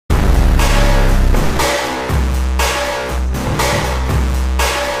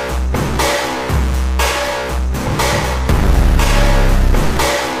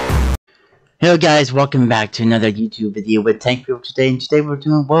Hello guys, welcome back to another YouTube video with Tank People today. And today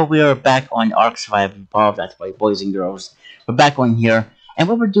we are back on ARK Survival Evolved. That's right, boys and girls. We're back on here, and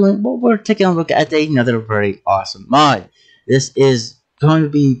we're taking a look at another very awesome mod. This is going to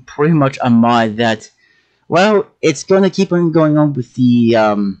be pretty much a mod that, well, it's going to keep on going on with the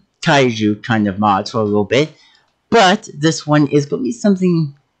kaiju kind of mods for a little bit, but this one is going to be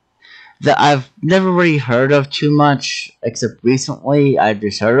something that I've never really heard of too much, except recently I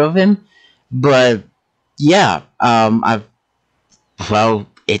just heard of him. But yeah,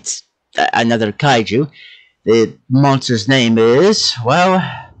 it's another kaiju. The monster's name is, well,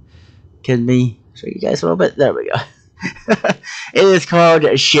 can we show you guys a little bit? There we go. It is called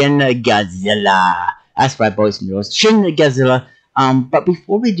Shin Godzilla. That's right, boys and girls, Shin Godzilla. But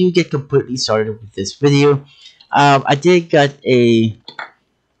before we do get completely started with this video, I did get a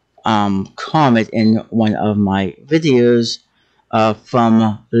comment in one of my videos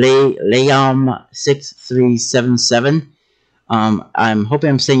from Leam6377. I'm hoping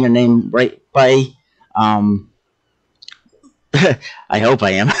I'm saying your name right, buddy. I hope I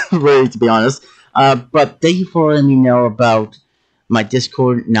am, really, to be honest. But thank you for letting me know about my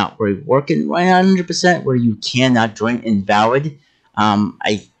Discord not really working 100%, where you cannot join invalid.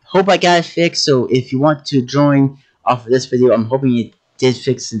 I hope I got it fixed, so if you want to join off of this video, I'm hoping it did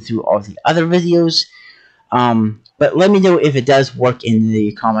fix it through all the other videos. But let me know if it does work in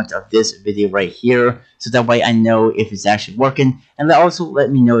the comments of this video right here, so that way I know if it's actually working. And also let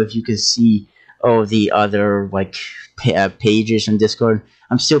me know if you can see the other pages on Discord.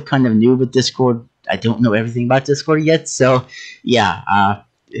 I'm still kind of new with Discord. I don't know everything about Discord yet, so yeah.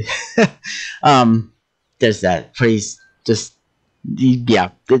 There's that. Please just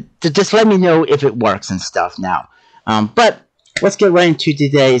let me know if it works and stuff now. But let's get right into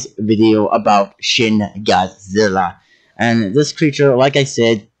today's video about Shin Godzilla. And this creature, like I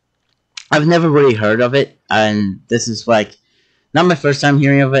said, I've never really heard of it, and this is like not my first time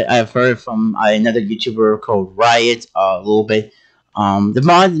hearing of it. I've heard from another YouTuber called Riot a little bit.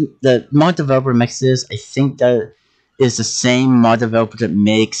 The mod developer makes this. I think that is the same mod developer that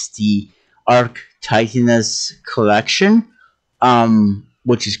makes the ARK Titanus collection,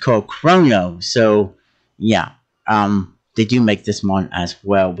 which is called Chrono. So yeah, they do make this mod as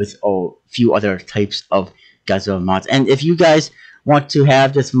well with a few other types of Godzilla mods. And if you guys want to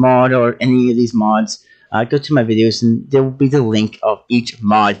have this mod or any of these mods, go to my videos and there will be the link of each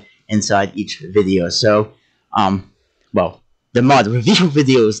mod inside each video. So, well, the mod review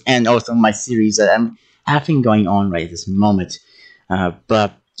videos and also my series that I'm having going on right this moment.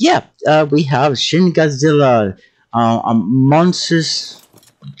 But yeah, we have Shin Godzilla, a monstrous,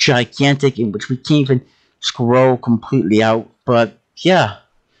 gigantic, in which we can't even scroll completely out. But yeah,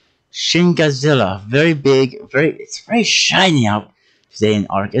 Shin Godzilla, very big, it's very shiny out today in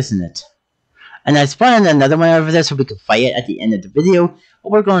ARK, isn't it? And I spawned another one over there so we can fight it at the end of the video.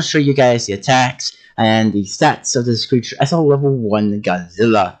 But we're going to show you guys the attacks and the stats of this creature as a level 1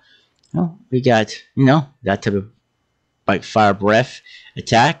 Godzilla. Well, we got, that type of like fire breath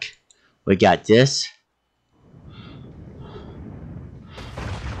attack. We got this,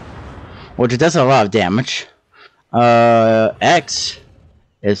 which does a lot of damage. X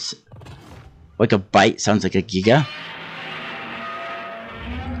is like a bite, sounds like a giga.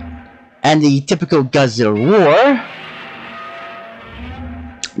 And the typical Godzilla roar.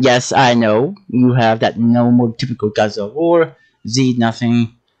 Yes, I know, you have that normal typical Godzilla roar. Z,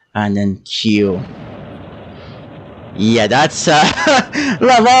 nothing, and then Q. Yeah, that's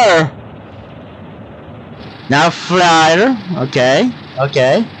lever. Now fire. Okay.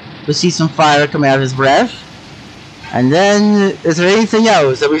 We see some fire coming out of his breath. And then, is there anything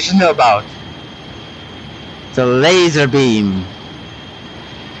else that we should know about? The laser beam.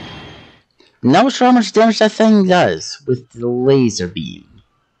 Not sure how much damage that thing does with the laser beam.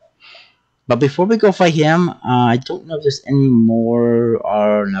 But before we go fight him, I don't know if there's any more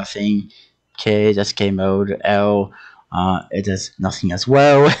or nothing. K, that's K mode. L, it does nothing as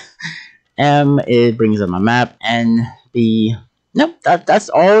well. M, it brings up my map. N, B, nope, that's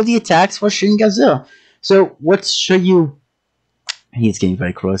all the attacks for Shin Godzilla. So let's show you. He's getting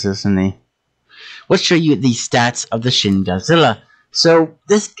very close, isn't he? Let's show you the stats of the Shin Godzilla. So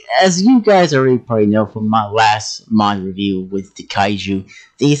this, as you guys already probably know from my last mod review with the kaiju,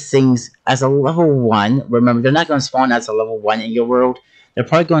 these things as a level 1. Remember, they're not going to spawn as a level 1 in your world. They're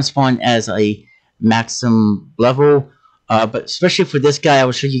probably going to spawn as a maximum level. But especially for this guy, I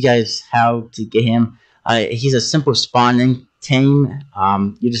will show you guys how to get him. He's a simple spawning team.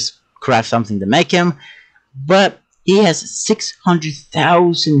 You just craft something to make him. But he has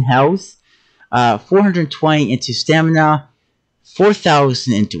 600,000 health, 420 into stamina,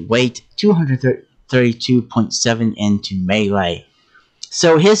 4,000 into weight, 232.7 into melee.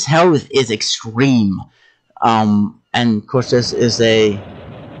 So his health is extreme. And of course this is a...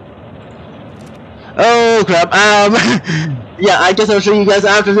 Oh crap, yeah, I guess I'll show you guys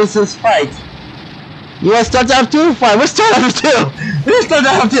after this fight. You want to start off 2? Fine, let's start off 2! Let's start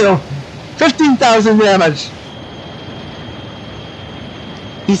off 2! 15,000 damage!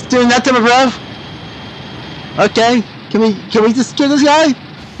 He's doing that to my bro? Okay, can we just kill this guy?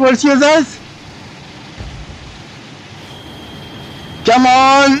 Before he kills us? Come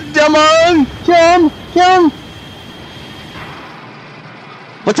on! Come on! Kill him! Kill him!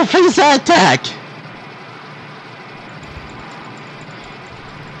 What the fuck is that attack?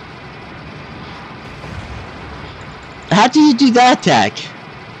 How do you do that attack?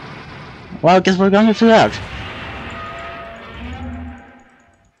 Well, I guess we're gonna figure out.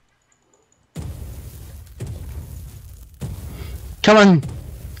 Come on!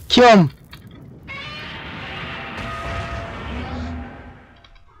 Kill him!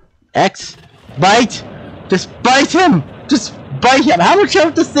 X, bite! Just bite him! Just bite him! How much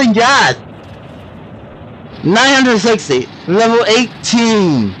health this thing got? 960, level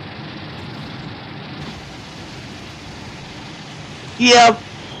 18. Yep.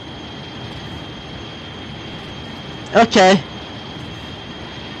 Okay.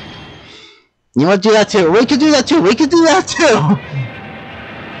 You want to do that too? We could do that too! We could do that too!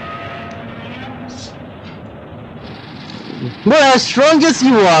 We're as strong as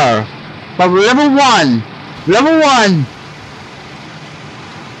you are! But we're level 1! Level 1!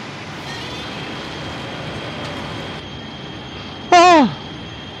 Oh!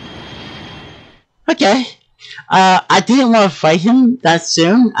 Okay. I didn't want to fight him that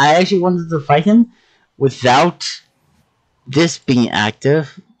soon. I actually wanted to fight him without this being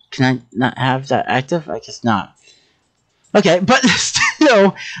active. Can I not have that active? I guess not. Okay, but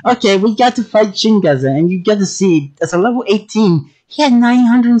still, okay, we got to fight Shin Godzilla, and you get to see, as a level 18, he had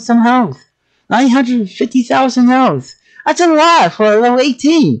 900 and some health. 950,000 health. That's a lot for a level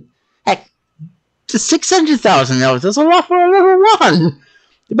 18. Heck, to 600,000 health, that's a lot for a level 1.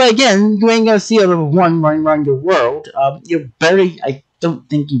 But again, you ain't gonna see a level 1 running around your world. I don't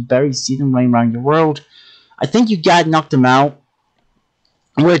think you barely see them running around your world. I think you got knocked them out,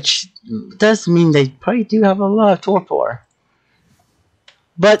 which does mean they probably do have a lot of torpor.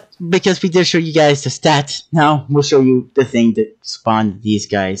 But because we did show you guys the stats, now we'll show you the thing that spawned these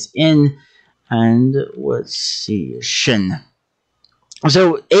guys in. And let's see, Shin.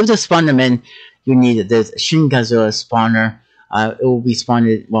 So, able to spawn them in, you need this Shin Godzilla spawner. It will be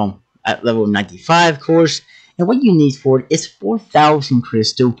spawned, well, at level 95, of course. And what you need for it is 4,000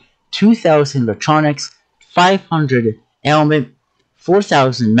 crystal, 2,000 electronics, 500 element,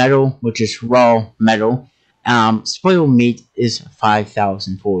 4,000 metal, which is raw metal. Spoiled meat is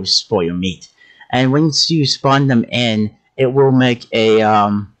 5,000 for spoiled meat. And once you spawn them in, it will make a,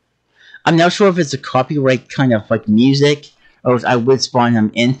 I'm not sure if it's a copyright kind of like music, or I would spawn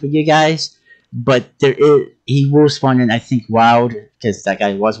him in for you guys. But he will spawn in, I think, wild, because that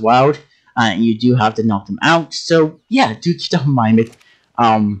guy was wild. And you do have to knock them out. So, yeah, do keep that in mind.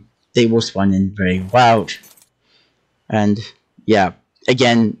 They will spawn in very wild. And, yeah,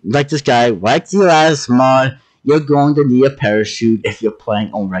 again, like this guy, like the last mod, you're going to need a parachute if you're playing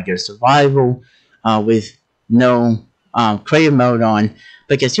on regular survival with no creative mode on.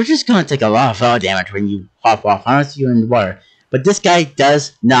 Because you're just going to take a lot of fall damage when you hop off unless you're in the water. But this guy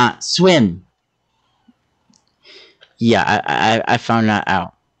does not swim. Yeah, I found that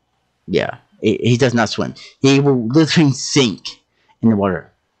out. Yeah, he does not swim. He will literally sink in the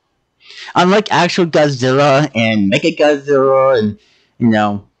water. Unlike actual Godzilla and Mechagodzilla and, you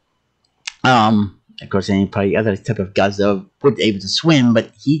know, of course, any probably other type of Godzilla would be able to swim,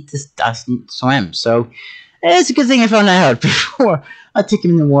 but he just doesn't swim. So, it's a good thing I found that out before I took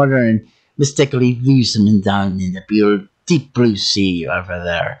him in the water and mistakenly lose him down in the deep blue sea over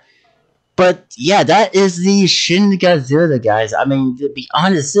there. But yeah, that is the Shin Godzilla, guys. I mean, to be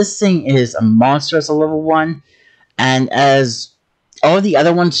honest, this thing is a monster as a level 1. And as all the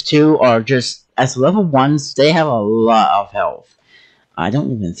other ones too are just, as level 1s, they have a lot of health. I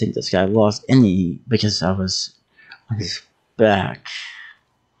don't even think this guy lost any because I was on his back.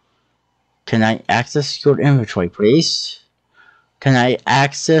 Can I access your inventory, please? Can I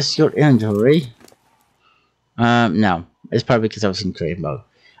access your inventory? No. It's probably because I was in creative mode.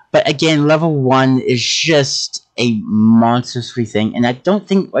 But again, level 1 is just a monstrous free thing. And I don't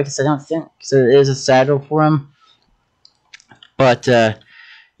think, like I said, I don't think there is a saddle for him. But,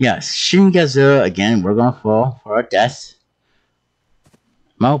 yeah, Shin Godzilla, again, we're gonna fall for our death.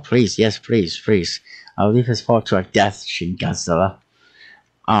 Oh, please, yes, please, please. I'll leave his fall to our death, Shin Godzilla.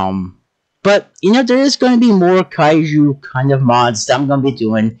 Um, but there is going to be more kaiju kind of mods that I'm going to be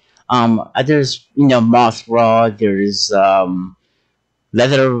doing. There's Mothra. There's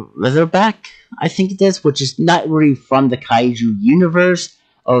Leatherback, I think it is, which is not really from the kaiju universe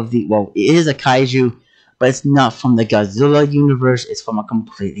of the. Well, it is a kaiju, but it's not from the Godzilla universe. It's from a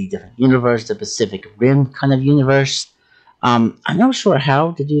completely different universe, the Pacific Rim kind of universe. I'm not sure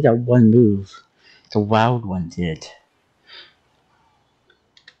how to do that one move the wild one did.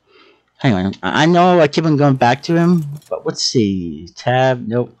 Hang on, I know I keep on going back to him, but let's see. Tab,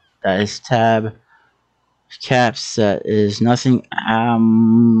 nope, that is tab. Caps, that is nothing.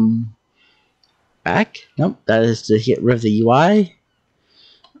 Back, nope, that is to get rid of the UI.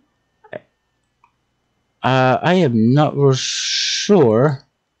 I am not real sure.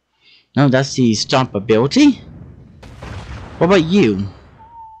 No, that's the stomp ability. What about you?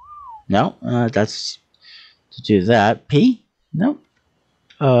 No, that's to do that. P? No.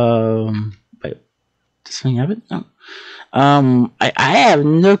 Wait, does something have it? No. I have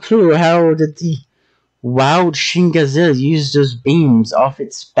no clue how did the wild Shin Godzilla use those beams off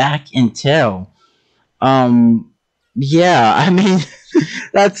its back and tail. Yeah, I mean,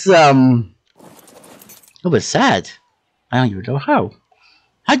 that's, it was sad. I don't even know how.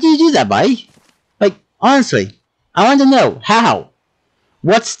 How do you do that, buddy? Like, honestly, I want to know how.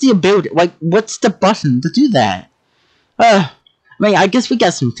 What's the ability? Like, what's the button to do that? I mean, I guess we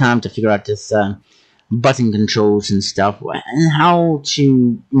got some time to figure out this button controls and stuff, and how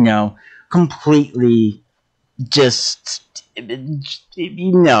to, completely just, find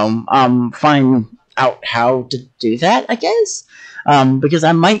out how to do that. I guess, because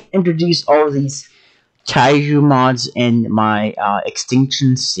I might introduce all of these kaiju mods in my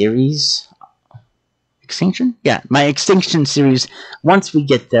Extinction series. Extinction? Yeah, my Extinction series. Once we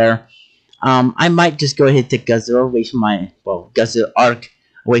get there, I might just go ahead and take Godzilla away from my, Godzilla ARK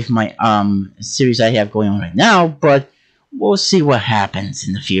away from my series I have going on right now, but we'll see what happens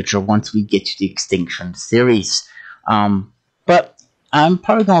in the future once we get to the Extinction series. But I'm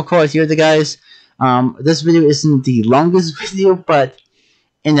probably gonna call it here, guys. This video isn't the longest video, but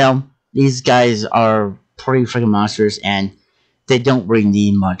these guys are pretty freaking monsters, and they don't really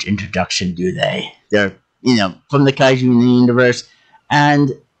need much introduction, do they? They're, from the kaiju universe,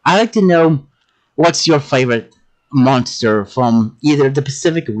 and I like to know what's your favorite monster from either the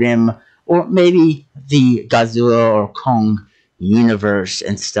Pacific Rim or maybe the Godzilla or Kong universe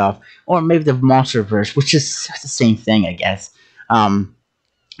and stuff, or maybe the Monsterverse, which is the same thing, I guess.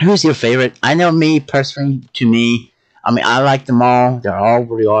 Who's your favorite? I know me, personally, I mean, I like them all. They're all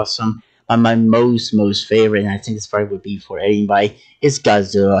really awesome. But my most favorite, and I think this probably would be for anybody, is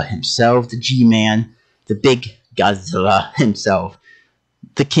Godzilla himself, the G-Man, the big Godzilla himself,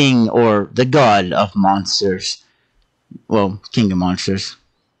 the king or the god of monsters. Well, king of monsters.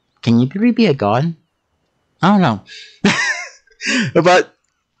 Can you really be a god? I don't know. But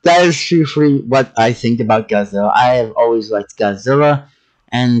that is truthfully what I think about Godzilla. I have always liked Godzilla,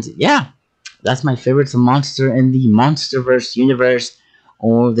 and yeah, that's my favorite monster in the Monsterverse universe,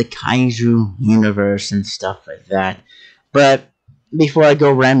 or the Kaiju universe and stuff like that. But before I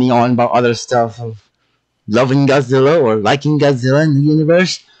go rambling on about other stuff of loving Godzilla or liking Godzilla in the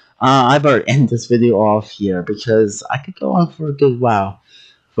universe, I better end this video off here because I could go on for a good while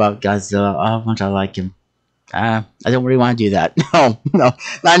about Godzilla, how much I like him. I don't really want to do that. No,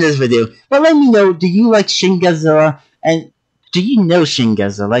 not in this video. But let me know, do you like Shin Godzilla? And do you know Shin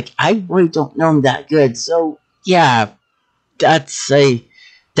Godzilla? Like, I really don't know him that good. So, yeah, that's a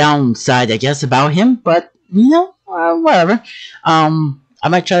downside, I guess, about him. But, whatever. I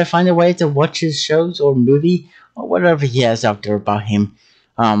might try to find a way to watch his shows or movie or whatever he has out there about him.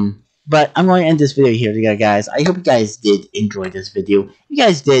 But I'm going to end this video here, guys. I hope you guys did enjoy this video. If you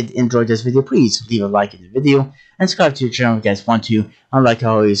guys did enjoy this video, please leave a like in the video and subscribe to the channel if you guys want to. And like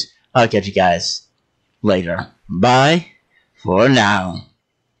always, I'll catch you guys later. Bye for now.